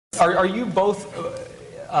Are you both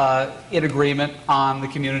in agreement on the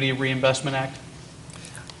Community Reinvestment Act?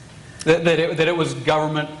 That it was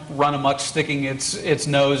government run amok, sticking its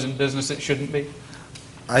nose in business it shouldn't be?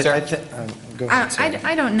 Go ahead,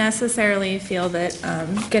 I don't necessarily feel that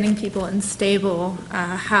getting people in stable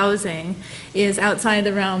housing is outside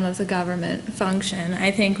the realm of the government function. I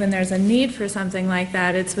think when there's a need for something like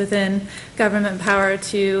that, it's within government power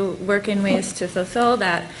to work in ways to fulfill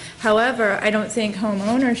that. However, I don't think home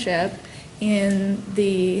ownership in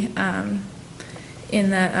the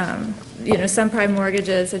subprime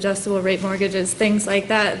mortgages, adjustable rate mortgages, things like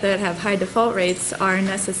that that have high default rates are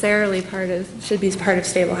necessarily should be part of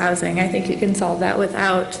stable housing. I think you can solve that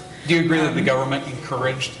without. Do you agree that the government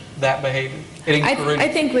encouraged that behavior? I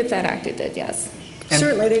think with that act it did, yes.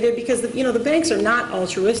 Certainly they did, because the banks are not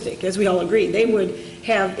altruistic, as we all agree. They would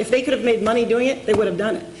have, if they could have made money doing it, they would have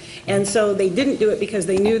done it. And so they didn't do it because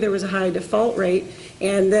they knew there was a high default rate.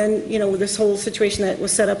 And then, with this whole situation that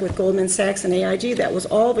was set up with Goldman Sachs and AIG, that was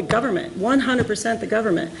all the government, 100% the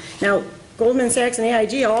government. Now, Goldman Sachs and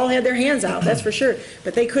AIG all had their hands out, that's for sure.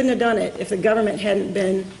 But they couldn't have done it if the government hadn't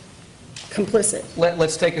been complicit.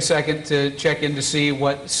 Let's take a second to check in to see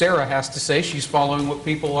what Sarah has to say. She's following what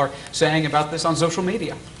people are saying about this on social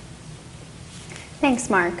media. Thanks,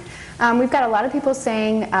 Mark. We've got a lot of people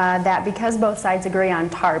saying that because both sides agree on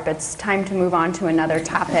TARP, it's time to move on to another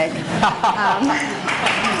topic.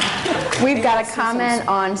 We've got a comment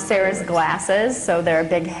on Sarah's glasses, so they're a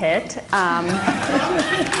big hit.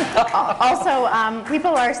 Also,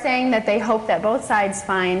 people are saying that they hope that both sides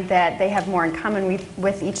find that they have more in common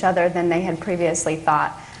with each other than they had previously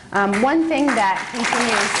thought. One thing that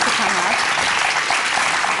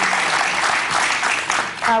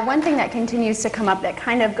continues to come up that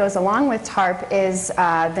kind of goes along with TARP is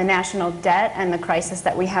the national debt and the crisis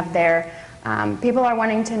that we have there. People are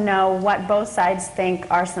wanting to know what both sides think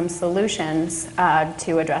are some solutions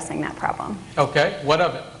to addressing that problem. Okay, what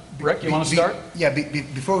of it? Rick, you want to start?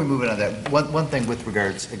 Before we move on to that, one thing with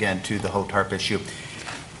regards, again, to the whole TARP issue,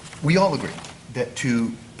 we all agree that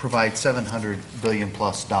to provide $700 billion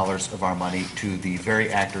plus of our money to the very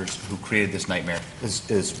actors who created this nightmare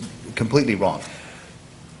is completely wrong.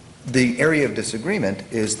 The area of disagreement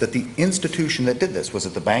is that the institution that did this, was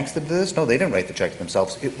it the banks that did this? No, they didn't write the check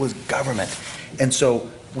themselves. It was government. And so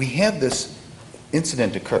we have this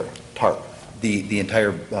incident occur, TARP, the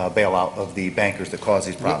entire bailout of the bankers that caused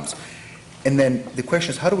these problems. And then the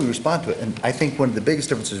question is, how do we respond to it? And I think one of the biggest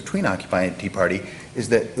differences between Occupy and Tea Party is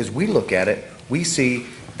that as we look at it, we see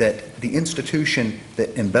that the institution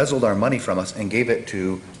that embezzled our money from us and gave it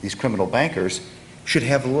to these criminal bankers should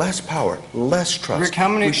have less power, less trust. Rick, how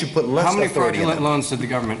many fraudulent loans did the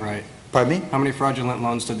government write? Pardon me? How many fraudulent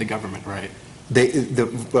loans did the government write? The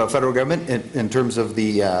federal government, in terms of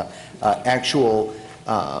the actual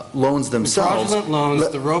loans themselves. The fraudulent loans,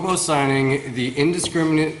 the robo-signing, the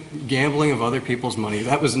indiscriminate gambling of other people's money,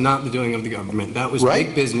 that was not the doing of the government. That was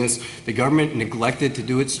big business. The government neglected to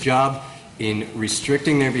do its job in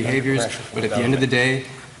restricting their behaviors, but at the end of the day,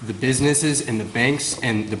 the businesses and the banks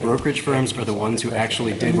and the brokerage firms are the ones who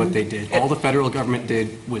actually did what they did. All the federal government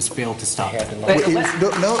did was fail to stop it. No, there's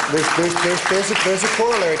a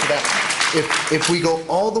corollary to that. If we go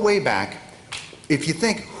all the way back, if you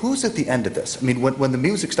think, who's at the end of this? I mean, when the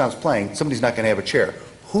music stops playing, somebody's not going to have a chair.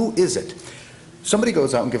 Who is it? Somebody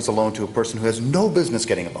goes out and gives a loan to a person who has no business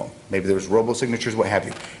getting a loan. Maybe there's robo-signatures, what have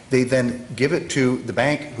you. They then give it to the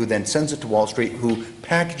bank, who then sends it to Wall Street, who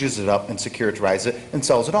packages it up and securitizes it and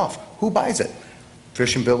sells it off. Who buys it?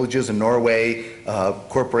 Fishing villages in Norway,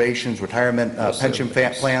 corporations, retirement, pension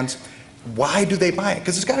plans. Why do they buy it?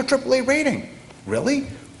 Because it's got a AAA rating. Really?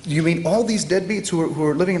 You mean all these deadbeats who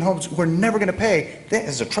are living in homes who are never going to pay, that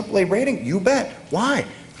is a AAA rating? You bet. Why?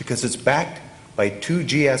 Because it's backed by two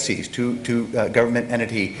GSEs, two government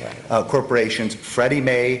entity corporations, Freddie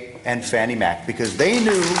Mae and Fannie Mac, because they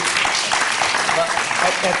knew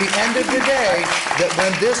at the end of the day that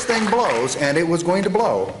when this thing blows, and it was going to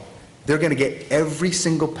blow, they're going to get every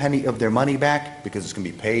single penny of their money back because it's going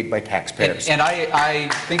to be paid by taxpayers. And I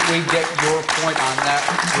think we get your point on that,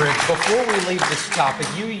 Rick. Before we leave this topic,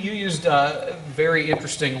 you used very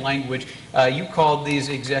interesting language. You called these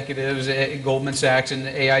executives at Goldman Sachs and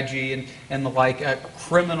AIG and the like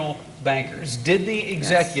criminal bankers. Did the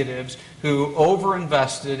executives who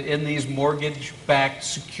overinvested in these mortgage-backed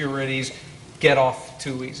securities get off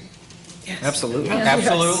too easy? Yes. Absolutely. Yes.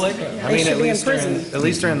 Absolutely. I mean, at least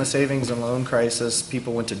during the savings and loan crisis,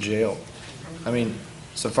 people went to jail. I mean,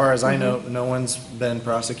 so far as I know, no one's been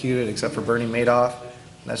prosecuted except for Bernie Madoff.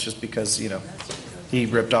 That's just because, he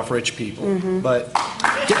ripped off rich people. But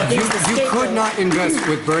You could not invest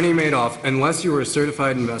with Bernie Madoff unless you were a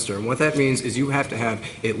certified investor. And what that means is you have to have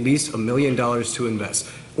at least $1 million to invest.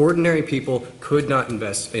 Ordinary people could not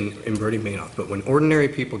invest in Bernie Madoff, but when ordinary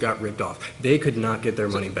people got ripped off, they could not get their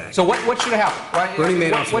money back. So what should have happened? Right? Bernie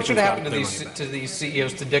Madoff's What should have happened victims to got their money these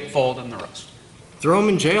CEOs, to Dick Fuld and the rest? Throw them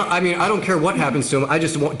in jail? I mean, I don't care what happens to them, I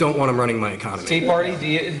just don't want them running my economy. Tea Party, do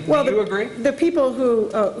you agree? The people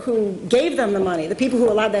who gave them the money, the people who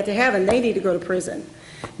allowed that to happen, they need to go to prison.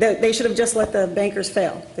 They should have just let the bankers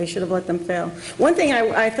fail. They should have let them fail. One thing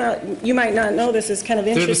I thought, you might not know this, is kind of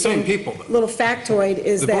They're the interesting. same people, though. Little factoid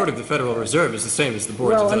is The that. board of the Federal Reserve is the same as the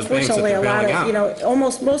boards Well, of those banks that unfortunately, they're a lot bailing of, out.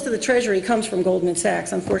 almost most of the Treasury comes from Goldman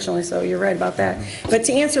Sachs, unfortunately, so you're right about that. But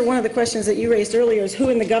to answer one of the questions that you raised earlier, is who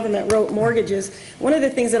in the government wrote mortgages. One of the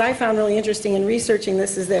things that I found really interesting in researching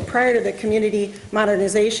this is that prior to the Community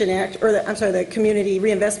Modernization Act, or the Community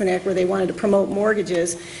Reinvestment Act, where they wanted to promote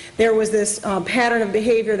mortgages, there was this pattern of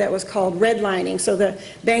behavior that was called redlining. So the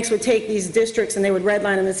banks would take these districts and they would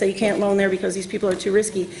redline them and say, you can't loan there because these people are too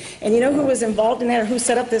risky. And you know who was involved in that, or who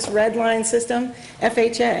set up this redline system?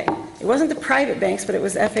 FHA. It wasn't the private banks, but it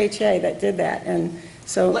was FHA that did that. And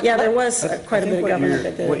so, yeah, there was quite a bit of government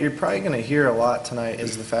that did what it. you're probably going to hear a lot tonight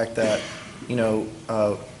is the fact that,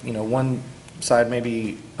 one side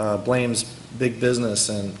maybe blames big business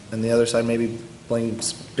and the other side maybe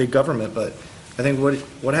blames big government. But I think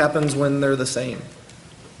what happens when they're the same?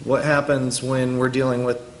 What happens when we're dealing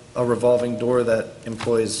with a revolving door that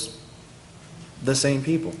employs the same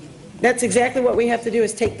people? That's exactly what we have to do,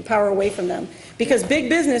 is take the power away from them. Because big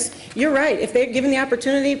business, you're right, if they're given the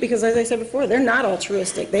opportunity, because as I said before, they're not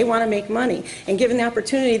altruistic. They want to make money. And given the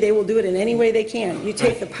opportunity, they will do it in any way they can. You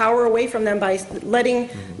take the power away from them by letting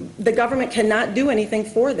the government cannot do anything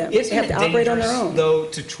for them. They have to operate on their own. Though,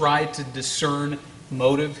 to try to discern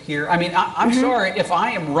motive here? I mean, I'm sorry, if I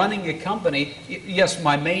am running a company, yes,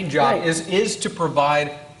 my main job Right. is to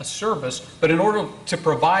provide a service, but in order to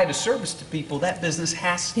provide a service to people, that business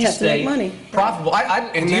has to You have to make stay money. profitable.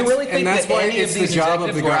 And Do you that's- really and think that's that why any of it's the these job of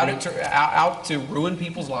executives the were out to ruin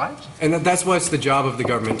people's lives? And that's why it's the job of the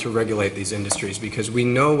government to regulate these industries, because we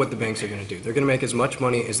know what the banks are going to do. They're going to make as much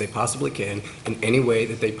money as they possibly can in any way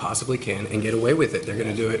that they possibly can and get away with it. They're going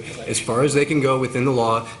to do it as far as they can go within the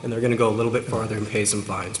law, and they're going to go a little bit farther and pay some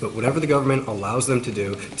fines. But whatever the government allows them to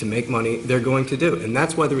do to make money, they're going to do. And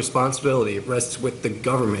that's why the responsibility rests with the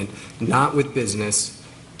government, not with business,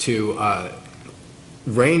 to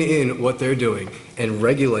rein in what they're doing and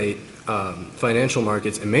regulate financial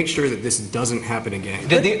markets and make sure that this doesn't happen again.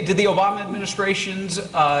 Did the Obama administration's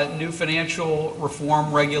new financial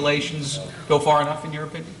reform regulations go far enough, in your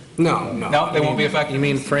opinion? No. No, they won't be effective? You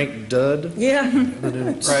mean Frank Dudd? Yeah,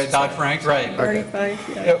 Right, Dodd-Frank, right. Bernie Fife,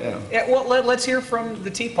 yeah. Yeah, well, let's hear from the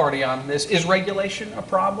Tea Party on this. Is regulation a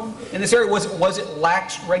problem in this area? Was it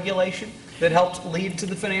lax regulation that helped lead to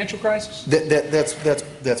the financial crisis?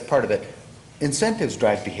 That's part of it. Incentives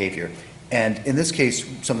drive behavior. And in this case,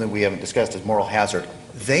 something we haven't discussed is moral hazard.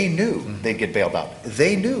 They knew they'd get bailed out.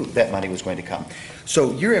 They knew that money was going to come.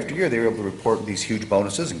 So year after year, they were able to report these huge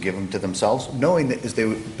bonuses and give them to themselves, knowing that as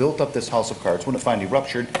they built up this house of cards, when it finally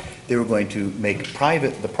ruptured, they were going to make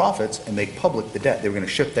private the profits and make public the debt. They were going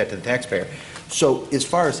to shift that to the taxpayer. So as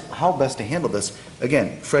far as how best to handle this,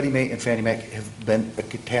 again, Freddie Mae and Fannie Mae have been a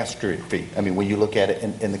catastrophe. I mean, when you look at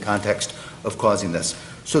it in the context of causing this.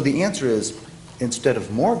 So the answer is, instead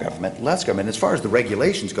of more government, less government. As far as the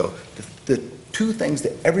regulations go, the two things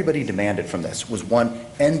that everybody demanded from this was, one,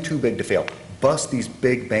 end too big to fail. Bust these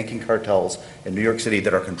big banking cartels in New York City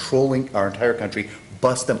that are controlling our entire country,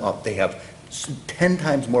 bust them up. They have 10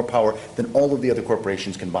 times more power than all of the other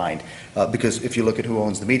corporations combined. Because if you look at who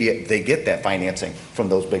owns the media, they get that financing from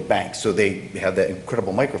those big banks. So they have that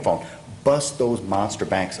incredible microphone. Bust those monster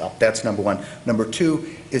banks up. That's number one. Number two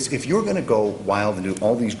is, if you're going to go wild and do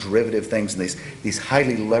all these derivative things and these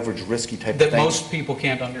highly leveraged, risky type of That things. most people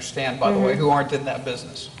can't understand, by the way, who aren't in that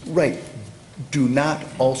business. Right. Do not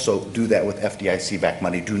also do that with FDIC-backed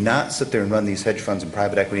money. Do not sit there and run these hedge funds and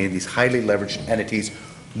private equity and these highly leveraged entities.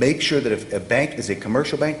 Make sure that if a bank is a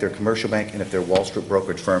commercial bank, they're a commercial bank, and if they're a Wall Street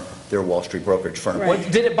brokerage firm, they're a Wall Street brokerage firm.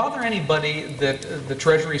 Did it bother anybody that the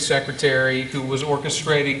Treasury Secretary who was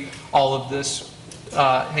orchestrating all of this,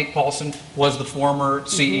 Hank Paulson, was the former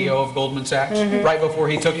CEO of Goldman Sachs right before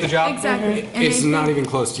he took the job? Exactly. And It's I not think- even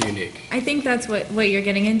close to unique. I think that's what you're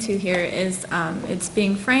getting into here is it's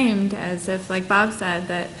being framed as if, like Bob said,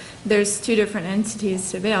 that there's two different entities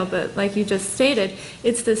to bail, but like you just stated,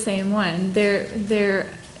 it's the same one. They're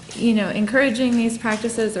encouraging these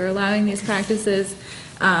practices or allowing these practices.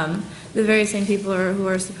 The very same people who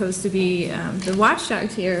are supposed to be the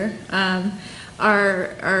watchdogs here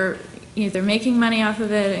are either making money off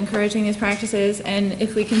of it, encouraging these practices, and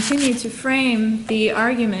if we continue to frame the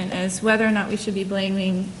argument as whether or not we should be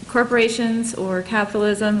blaming corporations or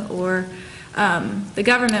capitalism or the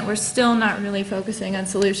government, we're still not really focusing on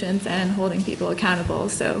solutions and holding people accountable.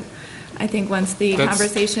 So I think once the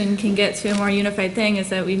conversation can get to a more unified thing is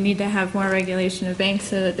that we need to have more regulation of banks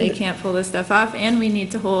so that they can't pull this stuff off, and we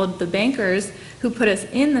need to hold the bankers who put us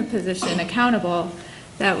in the position accountable.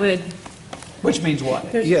 That would... Which means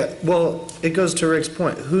what? Yeah, well, it goes to Rick's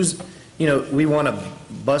point. We want to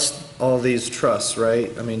bust all these trusts,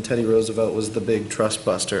 right? I mean, Teddy Roosevelt was the big trust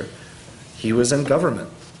buster. He was in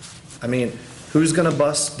government. I mean, who's going to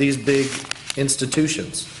bust these big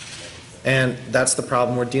institutions? And that's the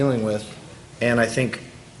problem we're dealing with. And I think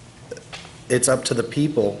it's up to the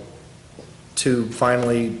people to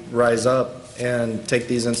finally rise up and take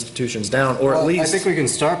these institutions down, or at least... I think we can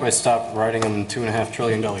start by writing them $2.5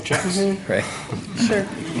 trillion checks. Right. Sure.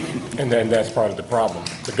 And then that's part of the problem.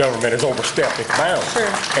 The government has overstepped its bounds. Sure.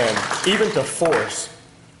 And even to force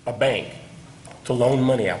a bank to loan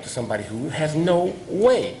money out to somebody who has no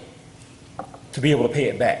way to be able to pay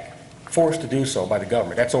it back, forced to do so by the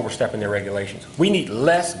government, that's overstepping their regulations. We need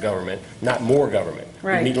less government, not more government.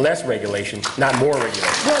 Right. We need less regulation, not more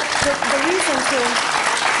regulation. Well, the reason to